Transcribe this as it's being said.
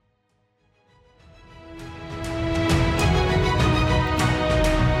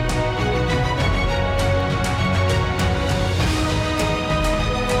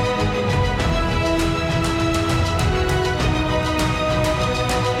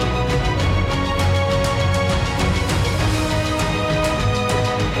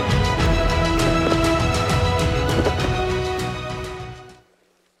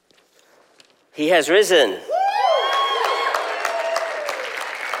has risen.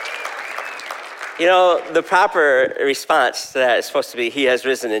 You know, the proper response to that is supposed to be, he has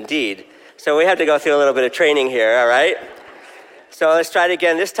risen indeed. So we have to go through a little bit of training here, all right? So let's try it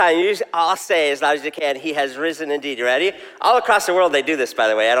again. This time, you all say as loud as you can, he has risen indeed. You ready? All across the world, they do this, by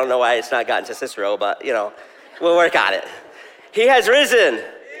the way. I don't know why it's not gotten to Cicero, but, you know, we'll work on it. He has risen.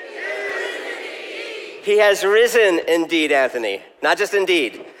 He has risen indeed, Anthony. Not just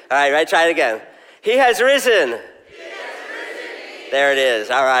indeed. All right, right? Try it again. He has risen. There it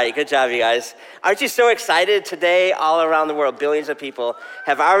is. All right, good job, you guys. Aren't you so excited today? All around the world, billions of people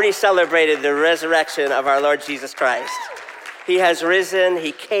have already celebrated the resurrection of our Lord Jesus Christ. He has risen,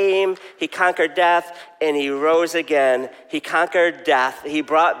 he came, he conquered death, and he rose again. He conquered death. He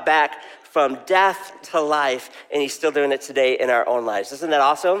brought back from death to life, and he's still doing it today in our own lives. Isn't that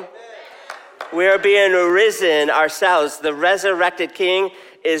awesome? We are being risen ourselves. The resurrected King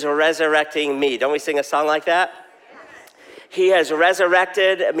is resurrecting me. Don't we sing a song like that? He has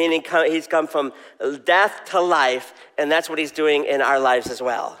resurrected, meaning he's come from death to life, and that's what he's doing in our lives as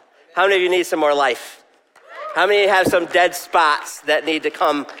well. How many of you need some more life? How many have some dead spots that need to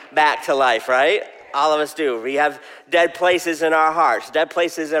come back to life, right? All of us do. We have dead places in our hearts, dead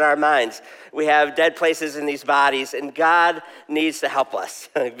places in our minds. We have dead places in these bodies, and God needs to help us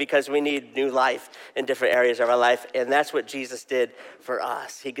because we need new life in different areas of our life, and that's what Jesus did for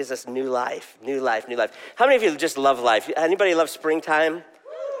us. He gives us new life, new life, new life. How many of you just love life? Anybody love springtime?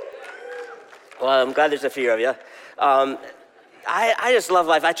 Well, I'm glad there's a few of you. I just love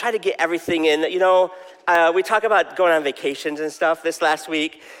life. I try to get everything in. You know, we talk about going on vacations and stuff. This last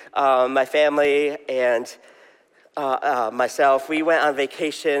week, my family and myself, we went on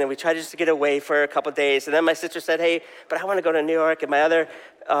vacation and we tried just to get away for a couple of days. And then my sister said, hey, but I want to go to New York. And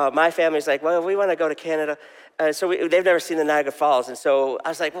my family's like, well, we want to go to Canada. So they've never seen the Niagara Falls. And so I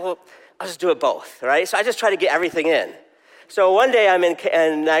was like, well, I'll just do it both, right? So I just try to get everything in. So one day I'm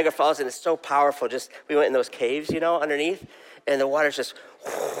in Niagara Falls and it's so powerful. We went in those caves, you know, underneath. And the water's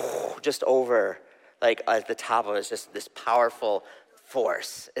just over, like at the top of it. It's just this powerful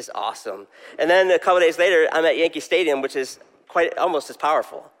force. It's awesome. And then a couple days later, I'm at Yankee Stadium, which is quite almost as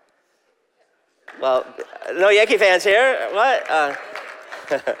powerful. Well, no Yankee fans here? What?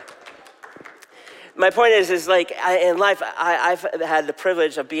 My point is like in life, I've had the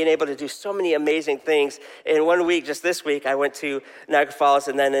privilege of being able to do so many amazing things. In 1 week, just this week, I went to Niagara Falls,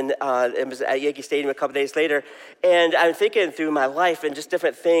 and then it was at Yankee Stadium a couple days later. And I'm thinking through my life and just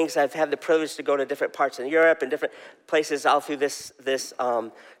different things. I've had the privilege to go to different parts in Europe and different places all through this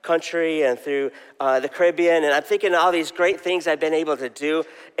country and through the Caribbean. And I'm thinking all these great things I've been able to do.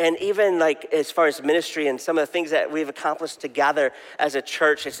 And even like as far as ministry and some of the things that we've accomplished together as a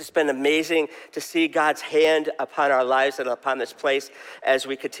church, it's just been amazing to see God's hand upon our lives and upon this place as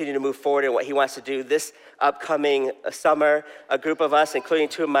we continue to move forward in what he wants to do. This upcoming summer, a group of us, including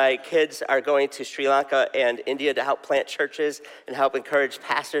two of my kids, are going to Sri Lanka and India to help plant churches and help encourage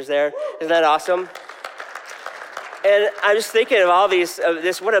pastors there. Isn't that awesome? And I'm just thinking of all these,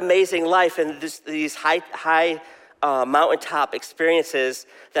 what amazing life and these high mountaintop experiences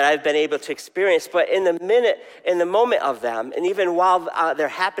that I've been able to experience. But in the moment of them, and even while they're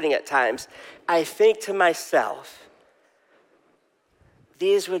happening at times, I think to myself,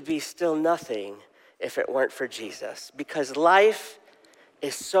 these would be still nothing if it weren't for Jesus, because life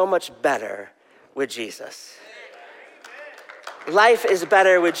is so much better with Jesus. Life is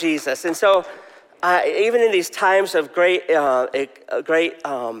better with Jesus. And so even in these times of great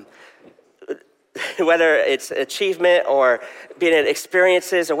whether it's achievement or being in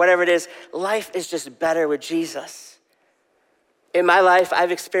experiences or whatever it is, life is just better with Jesus. In my life,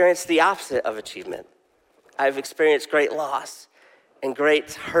 I've experienced the opposite of achievement. I've experienced great loss and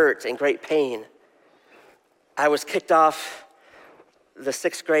great hurt and great pain. I was kicked off the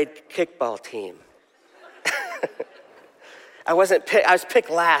 6th grade kickball team. I was picked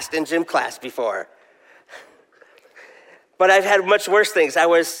last in gym class before. But I've had much worse things. I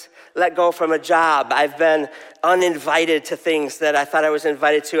was let go from a job. I've been uninvited to things that I thought I was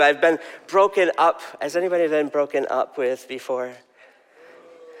invited to. I've been broken up. Has anybody been broken up with before?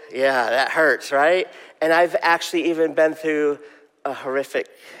 Yeah, that hurts, right? And I've actually even been through a horrific,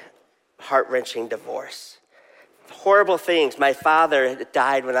 heart-wrenching divorce. Horrible things. My father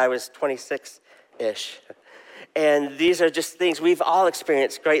died when I was 26-ish. And these are just things we've all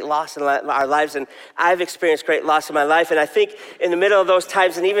experienced great loss in our lives, and I've experienced great loss in my life. And I think in the middle of those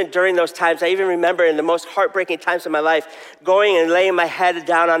times, and even during those times, I even remember in the most heartbreaking times of my life, going and laying my head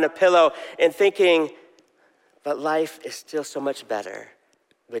down on the pillow and thinking, but life is still so much better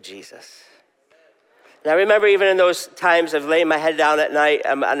with Jesus. And I remember even in those times of laying my head down at night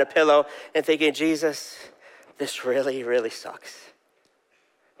on a pillow and thinking, Jesus, this really, really sucks.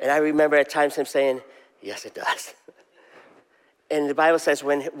 And I remember at times him saying, yes, it does. And the Bible says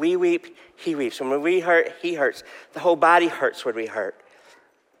when we weep, he weeps. When we hurt, he hurts. The whole body hurts when we hurt.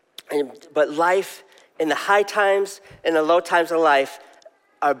 But life, in the high times and the low times of life,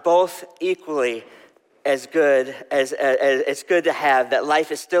 are both equally as good as it's good to have, that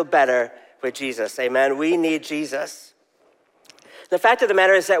life is still better with Jesus. Amen. We need Jesus. The fact of the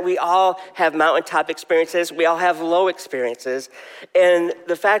matter is that we all have mountaintop experiences. We all have low experiences. And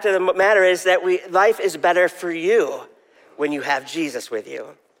the fact of the matter is that life is better for you when you have Jesus with you.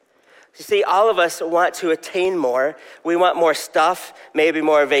 You see, all of us want to attain more. We want more stuff, maybe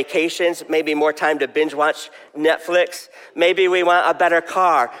more vacations, maybe more time to binge watch Netflix. Maybe we want a better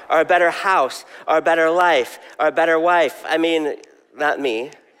car or a better house or a better life or a better wife. I mean, not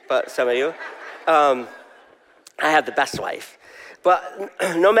me, but some of you. I have the best wife. But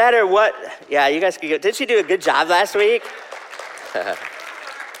no matter what, yeah, you guys can go. Did she do a good job last week?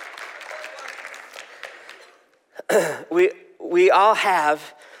 We all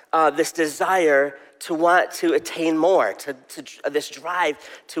have this desire to want to attain more, to this drive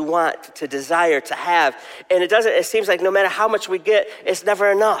to want, to desire, to have. And it seems like no matter how much we get, it's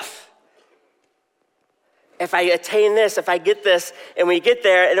never enough. If I attain this, if I get this, and we get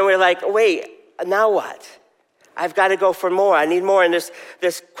there, and then we're like, wait, now what? I've got to go for more. I need more. And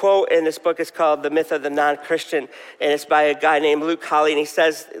this quote in this book is called The Myth of the Non-Christian, and it's by a guy named Luke Colley, and he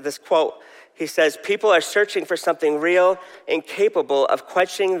says this quote. He says, people are searching for something real and capable of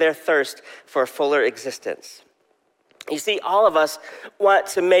quenching their thirst for a fuller existence. You see, all of us want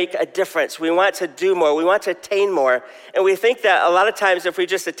to make a difference. We want to do more. We want to attain more. And we think that a lot of times if we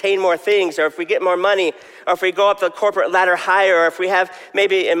just attain more things, or if we get more money, or if we go up the corporate ladder higher, or if we have,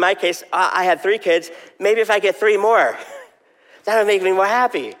 maybe in my case, I had 3 kids, maybe if I get 3 more, that'll make me more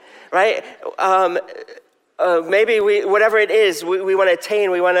happy, right? Maybe whatever it is, we want to attain,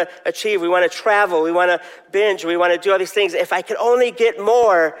 we want to achieve, we want to travel, we want to binge, we want to do all these things. If I can only get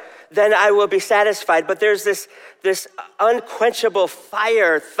more, then I will be satisfied. But there's this unquenchable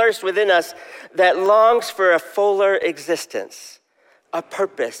fire, thirst within us that longs for a fuller existence, a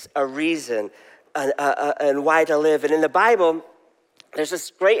purpose, a reason, and why to live. And in the Bible, there's this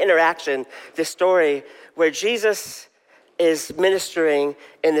great interaction, this story where Jesus is ministering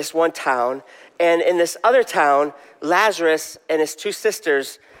in this one town, and in this other town, Lazarus and his 2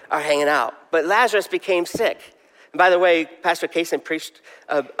 sisters are hanging out. But Lazarus became sick. And by the way, Pastor Kaysen preached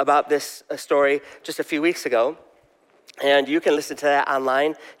about this story just a few weeks ago. And you can listen to that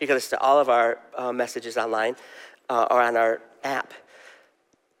online. You can listen to all of our messages online or on our app.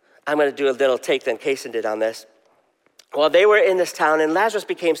 I'm going to do a little take than Kaysen did on this. Well, they were in this town, and Lazarus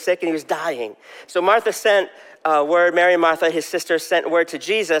became sick, and he was dying. So Martha sent word, Mary and Martha, his sister, sent word to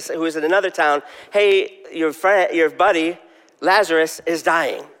Jesus, who was in another town, hey, your buddy, Lazarus, is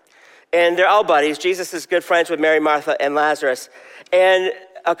dying. And they're all buddies. Jesus is good friends with Mary, Martha, and Lazarus. And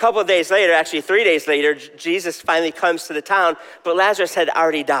a couple of days later, actually 3 days later, Jesus finally comes to the town, but Lazarus had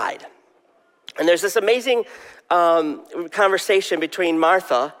already died. And there's this amazing conversation between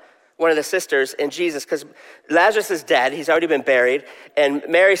Martha, one of the sisters, and Jesus, because Lazarus is dead. He's already been buried. And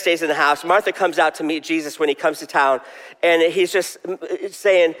Mary stays in the house. Martha comes out to meet Jesus when he comes to town. And she's just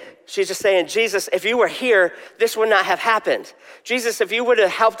saying, Jesus, if you were here, this would not have happened. Jesus, if you would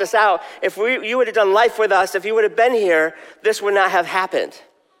have helped us out, if you would have done life with us, if you would have been here, this would not have happened.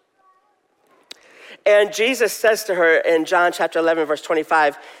 And Jesus says to her in John chapter 11, verse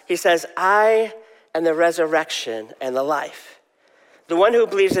 25, he says, I am the resurrection and the life. The one who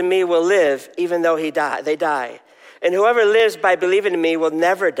believes in me will live even though they die. And whoever lives by believing in me will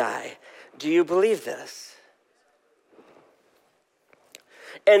never die. Do you believe this?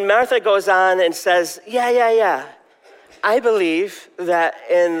 And Martha goes on and says, yeah. I believe that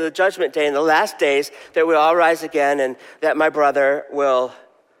in the judgment day, in the last days, that we'll all rise again, and that my brother will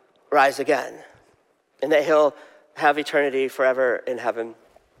rise again. And that he'll have eternity forever in heaven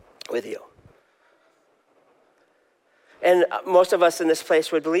with you. And most of us in this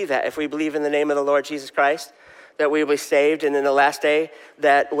place would believe that. If we believe in the name of the Lord Jesus Christ, that we will be saved, and in the last day,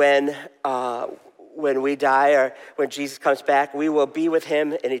 that when we die or when Jesus comes back, we will be with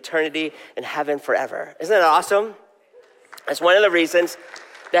him in eternity in heaven forever. Isn't that awesome? That's one of the reasons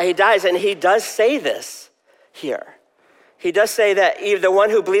that he dies, and he does say this here. He does say that the one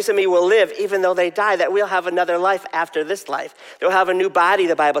who believes in me will live even though they die, that we'll have another life after this life. They'll have a new body,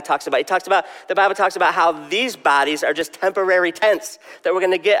 the Bible talks about. The Bible talks about how these bodies are just temporary tents, that we're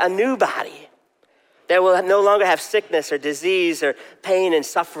going to get a new body that will no longer have sickness or disease or pain and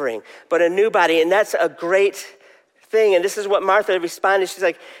suffering, but a new body. And that's a great thing. And this is what Martha responded. She's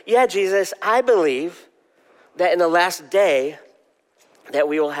like, yeah, Jesus, I believe that in the last day that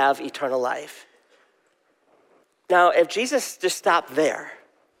we will have eternal life. Now, if Jesus just stopped there,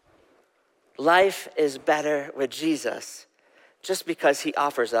 life is better with Jesus just because he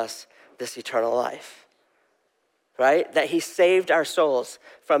offers us this eternal life, right? That he saved our souls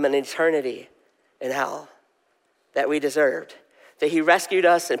from an eternity in hell that we deserved. That he rescued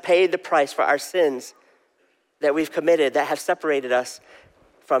us and paid the price for our sins that we've committed that have separated us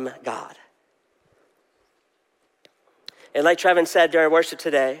from God. And like Trevin said during worship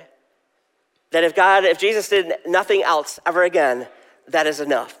today, that if Jesus did nothing else ever again, that is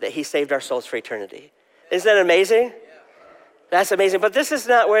enough, that he saved our souls for eternity. Isn't that amazing? That's amazing. But this is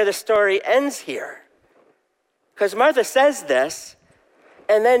not where the story ends here. Because Martha says this,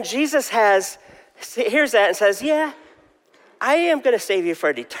 and then Jesus hears that and says, yeah, I am going to save you for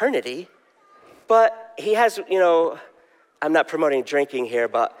an eternity. But he has, I'm not promoting drinking here,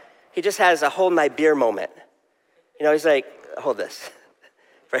 but he just has a hold my beer moment. He's like, hold this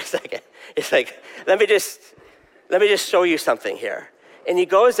for a second. It's like, let me just show you something here. And he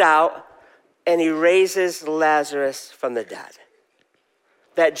goes out and he raises Lazarus from the dead.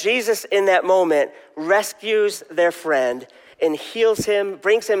 That Jesus in that moment rescues their friend and heals him,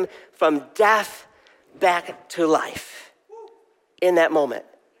 brings him from death back to life in that moment.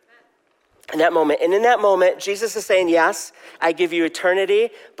 In that moment. And in that moment, Jesus is saying, yes, I give you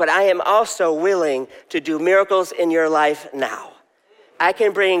eternity, but I am also willing to do miracles in your life now. I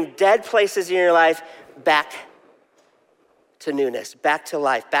can bring dead places in your life back to newness, back to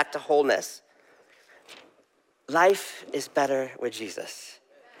life, back to wholeness. Life is better with Jesus.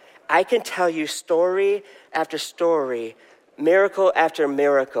 I can tell you story after story, miracle after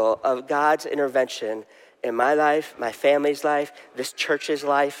miracle of God's intervention in my life, my family's life, this church's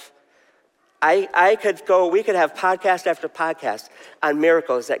life. We could have podcast after podcast on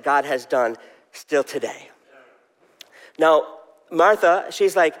miracles that God has done still today. Now, Martha,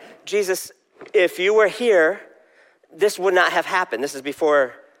 she's like, Jesus, if you were here, this would not have happened. This is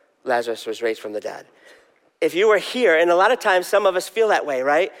before Lazarus was raised from the dead. If you were here, and a lot of times some of us feel that way,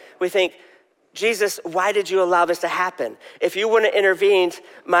 right? We think, Jesus, why did you allow this to happen? If you wouldn't have intervened,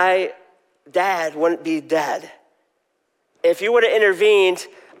 my dad wouldn't be dead. If you would have intervened,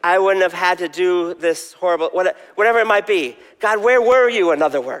 I wouldn't have had to do this horrible, whatever it might be. God, where were you, in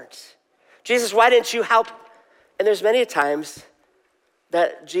other words? Jesus, why didn't you help? And there's many times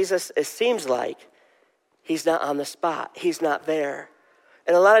that Jesus, it seems like, he's not on the spot. He's not there.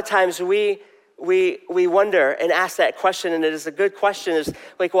 And a lot of times we wonder and ask that question, and it is a good question, is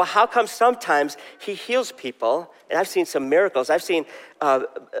like, well, how come sometimes he heals people? And I've seen some miracles. I've seen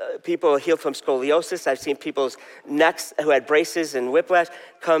people healed from scoliosis. I've seen people's necks who had braces and whiplash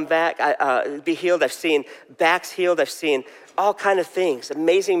come back, be healed. I've seen backs healed. I've seen all kind of things,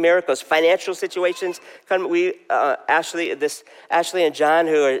 amazing miracles, financial situations. Ashley and John,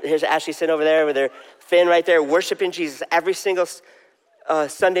 here's Ashley sitting over there with her fin right there, worshiping Jesus every single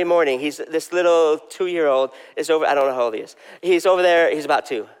Sunday morning. He's this little 2-year-old is over. I don't know how old he is. He's over there. He's about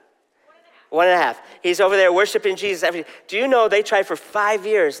 2. 1.5. He's over there worshiping Jesus. Do you know they tried for 5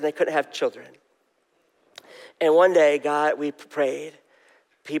 years and they couldn't have children? And one day, we prayed.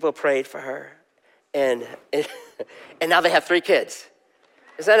 People prayed for her, and now they have 3 kids.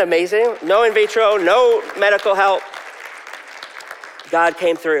 Isn't that amazing? No in vitro, no medical help. God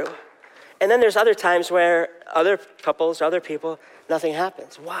came through. And then there's other times where other couples, other people, nothing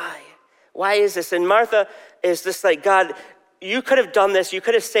happens. Why? Why is this? And Martha is just like, God, you could have done this. You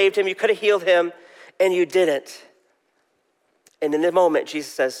could have saved him. You could have healed him, and you didn't. And in the moment,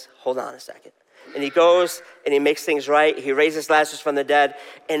 Jesus says, hold on a second. And he goes and he makes things right. He raises Lazarus from the dead.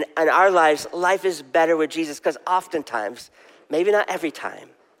 And in our lives, life is better with Jesus because oftentimes, maybe not every time,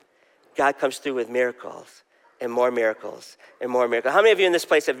 God comes through with miracles and more miracles and more miracles. How many of you in this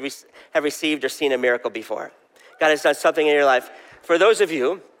place have received or seen a miracle before? God has done something in your life. For those of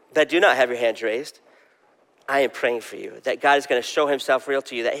you that do not have your hands raised, I am praying for you that God is going to show himself real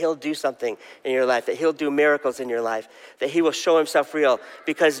to you, that he'll do something in your life, that he'll do miracles in your life, that he will show himself real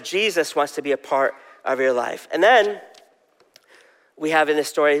because Jesus wants to be a part of your life. And then we have in this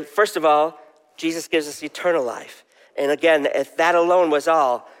story, first of all, Jesus gives us eternal life. And again, if that alone was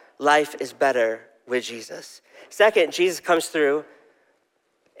all, life is better with Jesus. Second, Jesus comes through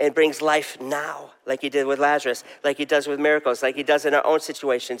and brings life now, like he did with Lazarus, like he does with miracles, like he does in our own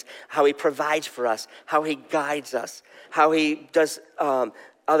situations, how he provides for us, how he guides us, how he does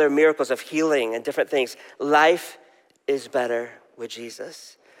other miracles of healing and different things. Life is better with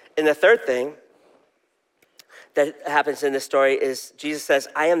Jesus. And the third thing that happens in this story is Jesus says,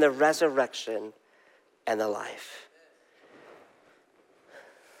 I am the resurrection and the life.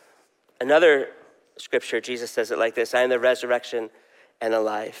 Another scripture, Jesus says it like this, I am the resurrection and the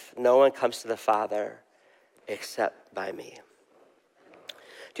life. No one comes to the Father except by me.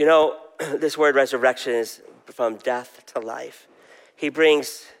 Do you know, this word resurrection is from death to life. He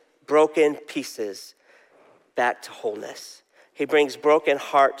brings broken pieces back to wholeness. He brings broken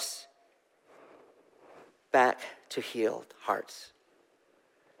hearts back to healed hearts.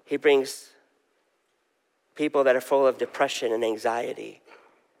 He brings people that are full of depression and anxiety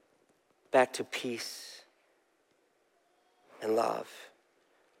back to peace and love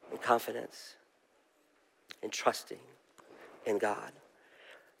and confidence and trusting in God.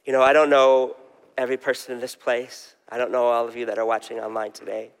 You know, I don't know every person in this place. I don't know all of you that are watching online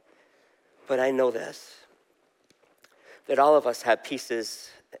today. But I know this, that all of us have pieces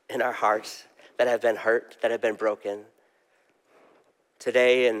in our hearts that have been hurt, that have been broken.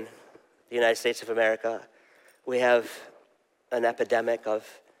 Today in the United States of America, we have an epidemic of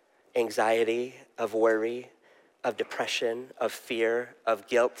anxiety, of worry, of depression, of fear, of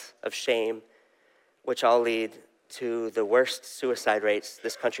guilt, of shame, which all lead to the worst suicide rates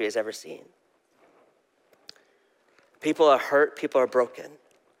this country has ever seen. People are hurt, people are broken.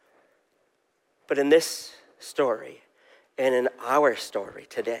 But in this story, and in our story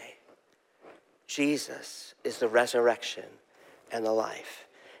today, Jesus is the resurrection and the life.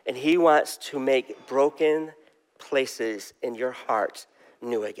 And he wants to make broken places in your heart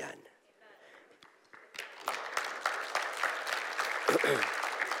new again.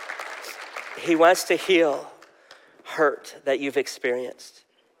 He wants to heal hurt that you've experienced.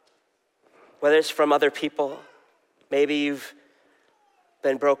 Whether it's from other people, maybe you've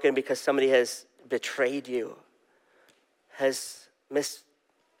been broken because somebody has betrayed you, has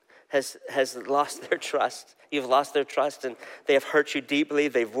lost their trust. You've lost their trust and they have hurt you deeply,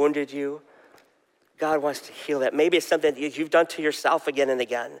 they've wounded you. God wants to heal that. Maybe it's something that you've done to yourself again and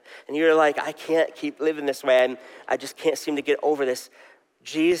again. And you're like, I can't keep living this way. I just can't seem to get over this.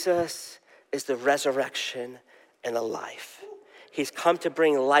 Jesus is the resurrection and the life. He's come to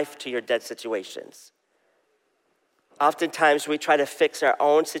bring life to your dead situations. Oftentimes we try to fix our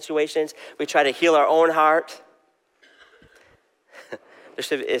own situations. We try to heal our own heart.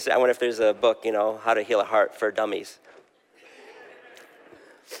 I wonder if there's a book, How to Heal a Heart for Dummies.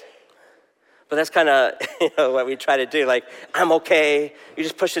 But that's kind of what we try to do. Like, I'm okay. You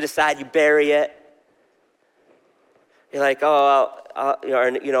just push it aside. You bury it. You're like, oh,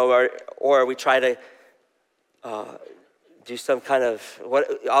 or we try to do some kind of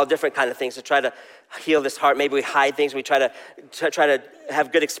all different kind of things to try to heal this heart. Maybe we hide things. We try to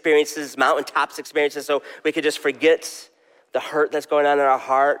have good experiences, mountaintops experiences, so we could just forget the hurt that's going on in our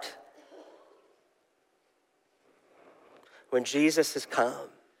heart. When Jesus has come,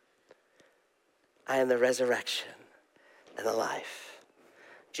 I am the resurrection and the life.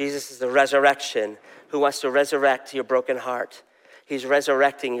 Jesus is the resurrection who wants to resurrect your broken heart. He's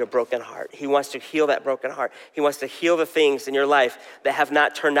resurrecting your broken heart. He wants to heal that broken heart. He wants to heal the things in your life that have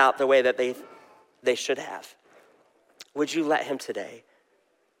not turned out the way that they should have. Would you let him today?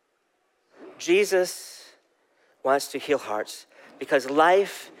 Jesus wants to heal hearts because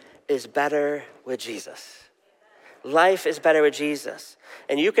life is better with Jesus. Life is better with Jesus.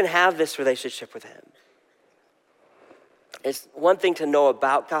 And you can have this relationship with him. It's one thing to know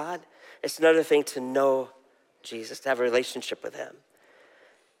about God. It's another thing to know Jesus, to have a relationship with him.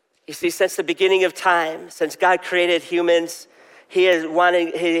 You see, since the beginning of time, since God created humans, he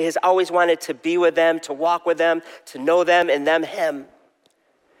has always wanted to be with them, to walk with them, to know them, and them him.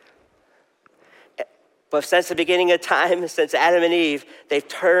 But since the beginning of time, since Adam and Eve, they've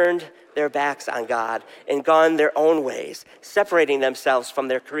turned their backs on God and gone their own ways, separating themselves from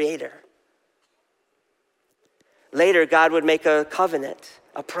their Creator. Later, God would make a covenant,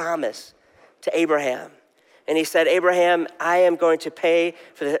 a promise to Abraham. And he said, Abraham, I am going to pay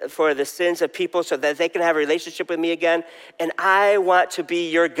for the sins of people so that they can have a relationship with me again. And I want to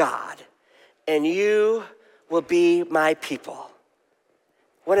be your God. And you will be my people.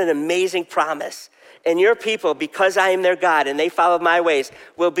 What an amazing promise. And your people, because I am their God and they follow my ways,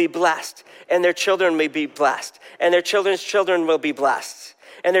 will be blessed. And their children will be blessed. And their children's children will be blessed.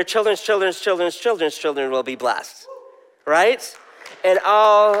 And their children's children's children's children's children will be blessed. Right? And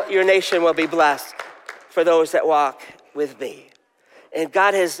all your nation will be blessed for those that walk with me. And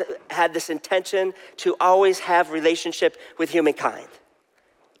God has had this intention to always have relationship with humankind.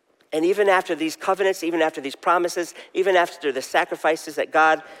 And even after these covenants, even after these promises, even after the sacrifices that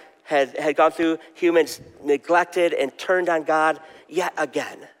God had gone through, humans neglected and turned on God yet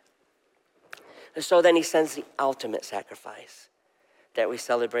again. And so then he sends the ultimate sacrifice that we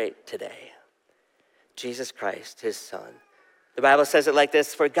celebrate today. Jesus Christ, his son. The Bible says it like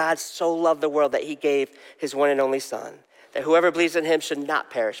this: for God so loved the world that he gave his one and only son, that whoever believes in him should not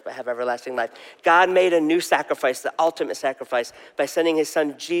perish but have everlasting life. God made a new sacrifice, the ultimate sacrifice, by sending his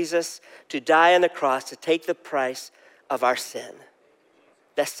son Jesus to die on the cross to take the price of our sin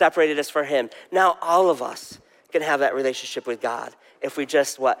that separated us from him. Now all of us can have that relationship with God if we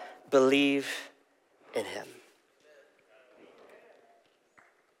just believe in him.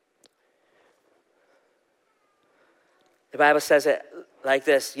 The Bible says it like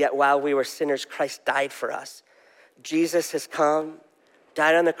this: yet while we were sinners, Christ died for us. Jesus has come,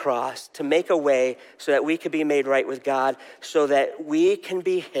 died on the cross to make a way so that we could be made right with God, so that we can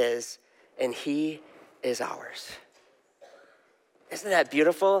be his and he is ours. Isn't that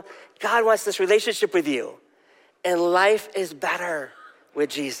beautiful? God wants this relationship with you, and life is better with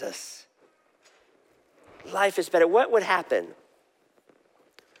Jesus. Life is better. What would happen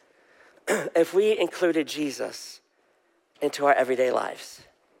if we included Jesus into our everyday lives?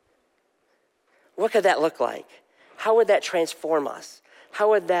 What could that look like? How would that transform us?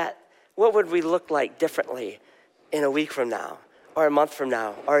 What would we look like differently in a week from now, or a month from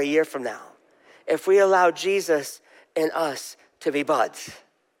now, or a year from now, if we allow Jesus and us to be buds,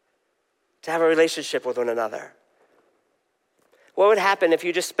 to have a relationship with one another? What would happen if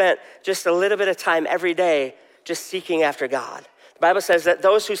you just spent just a little bit of time every day just seeking after God? The Bible says that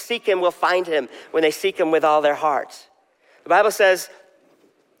those who seek him will find him when they seek him with all their hearts. The Bible says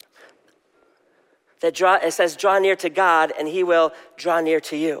that draw near to God and he will draw near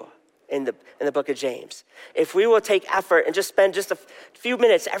to you in the book of James. If we will take effort and just spend just a few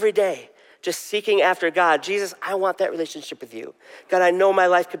minutes every day just seeking after God: Jesus, I want that relationship with you. God, I know my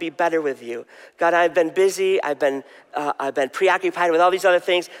life could be better with you. God, I've been busy. I've been preoccupied with all these other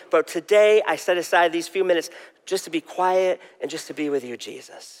things. But today I set aside these few minutes just to be quiet and just to be with you,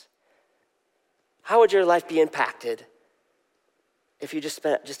 Jesus. How would your life be impacted if you just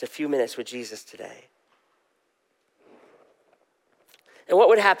spent just a few minutes with Jesus today? And what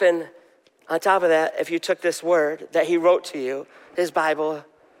would happen on top of that if you took this word that he wrote to you, his Bible,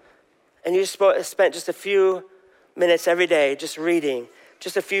 and you spent just a few minutes every day just reading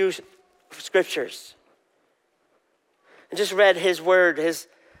just a few scriptures, and just read his word, his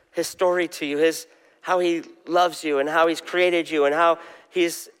story to you, how he loves you and how he's created you and how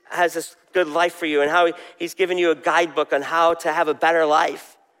has this good life for you and how he's given you a guidebook on how to have a better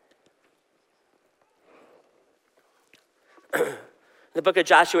life. The book of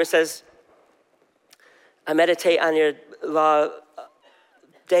Joshua says, I meditate on your law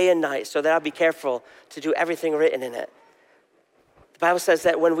day and night so that I'll be careful to do everything written in it. The Bible says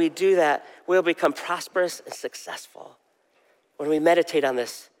that when we do that, we'll become prosperous and successful. When we meditate on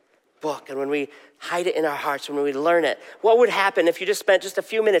this book and when we hide it in our hearts, when we learn it. What would happen if you just spent just a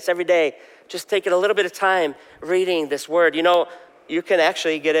few minutes every day just taking a little bit of time reading this word? You know, you can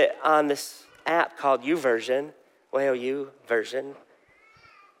actually get it on this app called YouVersion, YouVersion.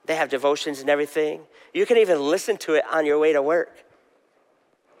 They have devotions and everything. You can even listen to it on your way to work.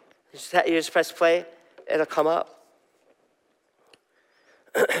 You just press play, it'll come up.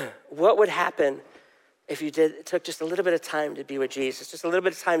 What would happen if you took just a little bit of time to be with Jesus, just a little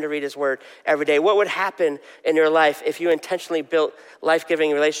bit of time to read his word every day? What would happen in your life if you intentionally built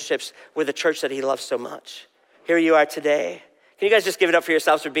life-giving relationships with the church that he loves so much? Here you are today. Can you guys just give it up for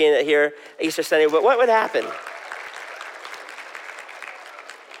yourselves for being here Easter Sunday? But what would happen?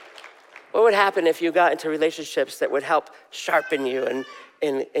 What would happen if you got into relationships that would help sharpen you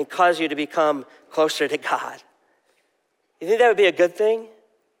and cause you to become closer to God? You think that would be a good thing?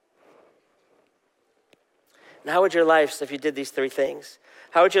 And how would your lives, if you did these three things,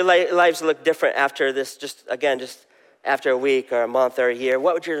 how would your lives look different after this, just after a week or a month or a year?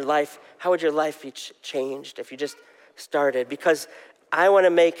 How would your life be changed if you just started? Because I want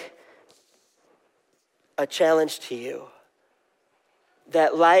to make a challenge to you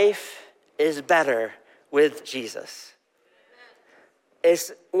that life is better with Jesus.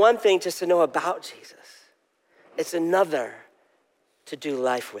 It's one thing just to know about Jesus. It's another to do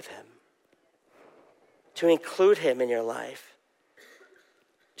life with him, to include him in your life,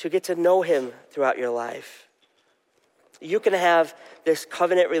 to get to know him throughout your life. You can have this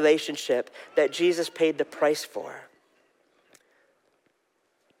covenant relationship that Jesus paid the price for.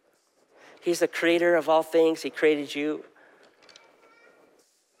 He's the creator of all things. He created you.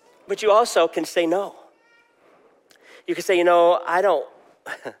 But you also can say no. You can say, I don't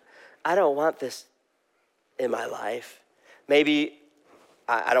want this in my life. Maybe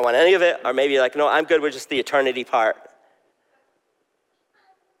I don't want any of it, or maybe no, I'm good with just the eternity part.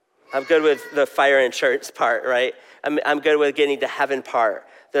 I'm good with the fire insurance part, right? I'm good with getting to heaven part.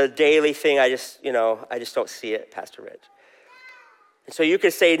 The daily thing, I just don't see it, Pastor Rich. And so you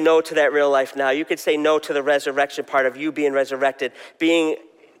could say no to that real life now. You could say no to the resurrection part of you being resurrected, being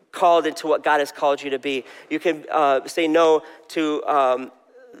called into what God has called you to be. You can say no to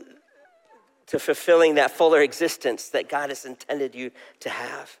fulfilling that fuller existence that God has intended you to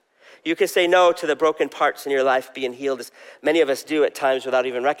have. You can say no to the broken parts in your life being healed, as many of us do at times without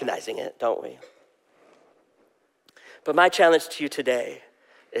even recognizing it, don't we? But my challenge to you today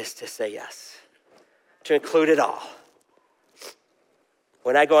is to say yes, to include it all.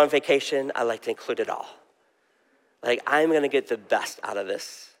 When I go on vacation, I like to include it all. Like, I'm going to get the best out of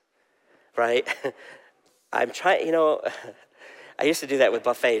this, right? I'm trying, I used to do that with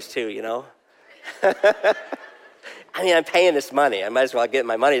buffets too, I mean, I'm paying this money. I might as well get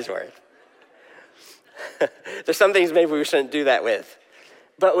my money's worth. There's some things maybe we shouldn't do that with.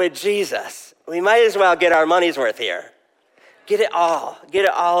 But with Jesus, we might as well get our money's worth here. Get it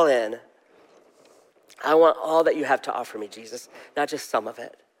all in. I want all that you have to offer me, Jesus, not just some of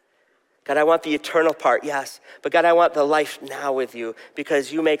it. God, I want the eternal part, yes, but God, I want the life now with you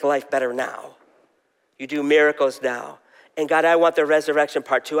because you make life better now. You do miracles now. And God, I want the resurrection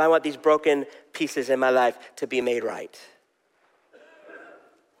part too. I want these broken pieces in my life to be made right.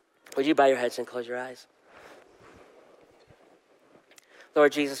 Would you bow your heads and close your eyes?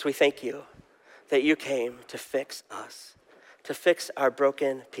 Lord Jesus, we thank you that you came to fix us, to fix our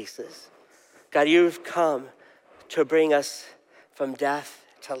broken pieces. God, you've come to bring us from death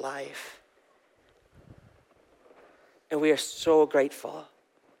to life. And we are so grateful.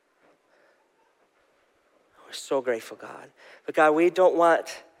 We're so grateful, God. But God, we don't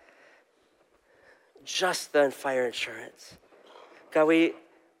want just the fire insurance. God,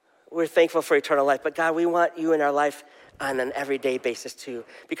 we're thankful for eternal life, but God, we want you in our life on an everyday basis too.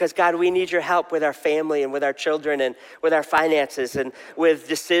 Because God, we need your help with our family and with our children and with our finances and with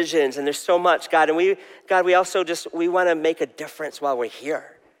decisions. And there's so much, God. And we also we want to make a difference while we're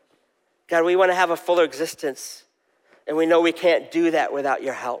here. God, we want to have a fuller existence. And we know we can't do that without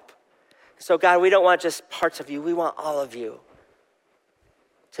your help. So God, we don't want just parts of you. We want all of you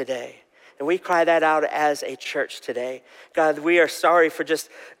today. And we cry that out as a church today. God, we are sorry for just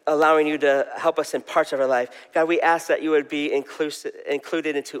allowing you to help us in parts of our life. God, we ask that you would be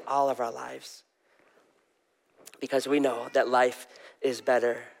included into all of our lives. Because we know that life is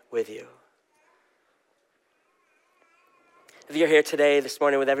better with you. If you're here today, this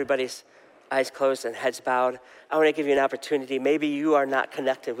morning, with everybody's eyes closed and heads bowed, I want to give you an opportunity. Maybe you are not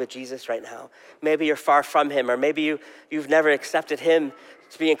connected with Jesus right now. Maybe you're far from him, or maybe you've never accepted him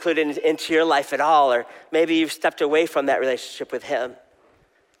to be included into your life at all, or maybe you've stepped away from that relationship with him.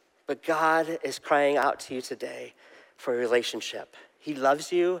 But God is crying out to you today for a relationship. He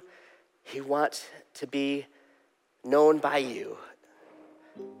loves you. He wants to be known by you.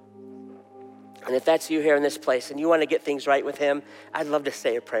 And if that's you here in this place and you want to get things right with him, I'd love to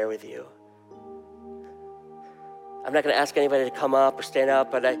say a prayer with you. I'm not going to ask anybody to come up or stand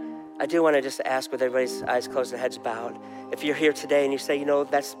up, but I do want to just ask with everybody's eyes closed and heads bowed. If you're here today and you say,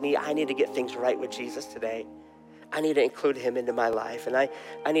 that's me, I need to get things right with Jesus today. I need to include him into my life. And I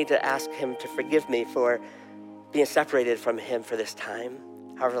need to ask him to forgive me for being separated from him for this time,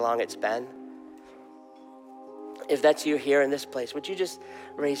 however long it's been. If that's you here in this place, would you just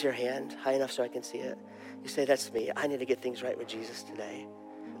raise your hand high enough so I can see it? You say, that's me. I need to get things right with Jesus today.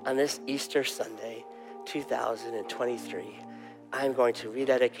 On this Easter Sunday, 2023, I'm going to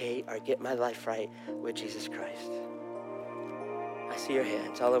rededicate or get my life right with Jesus Christ. I see your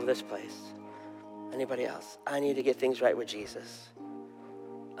hands all over this place. Anybody else? I need to get things right with Jesus.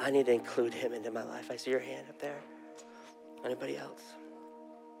 I need to include him into my life. I see your hand up there. Anybody else?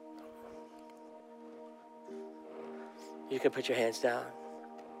 You can put your hands down.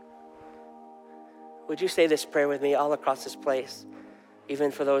 Would you say this prayer with me all across this place?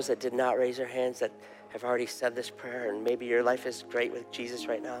 Even for those that did not raise their hands, that have already said this prayer, and maybe your life is great with Jesus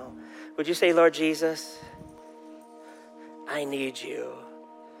right now. Would you say, Lord Jesus, I need you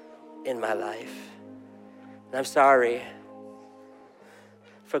in my life. And I'm sorry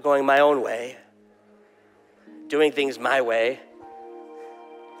for going my own way, doing things my way,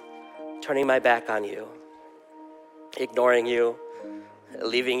 turning my back on you, ignoring you,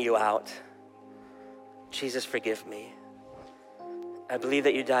 leaving you out. Jesus, forgive me. I believe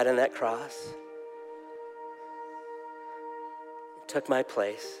that you died on that cross, took my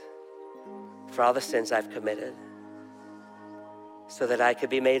place for all the sins I've committed so that I could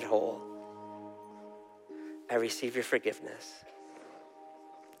be made whole. I receive your forgiveness.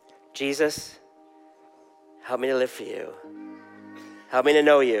 Jesus, help me to live for you. Help me to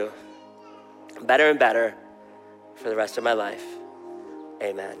know you better and better for the rest of my life.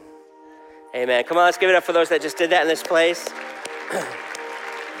 Amen. Amen. Come on, let's give it up for those that just did that in this place.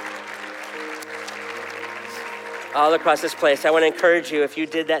 All across this place, I want to encourage you, if you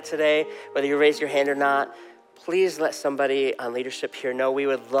did that today, whether you raised your hand or not, please let somebody on leadership here know. We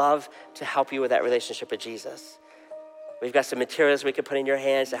would love to help you with that relationship with Jesus. We've got some materials we can put in your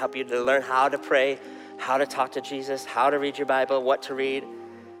hands to help you to learn how to pray, how to talk to Jesus, how to read your Bible, what to read.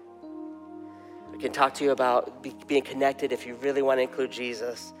 We can talk to you about being connected if you really want to include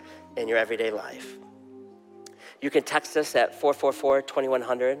Jesus in your everyday life. You can text us at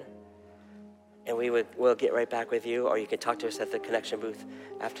 444-2100, and we'll get right back with you, or you can talk to us at the connection booth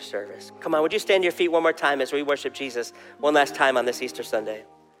after service. Come on, would you stand to your feet one more time as we worship Jesus one last time on this Easter Sunday?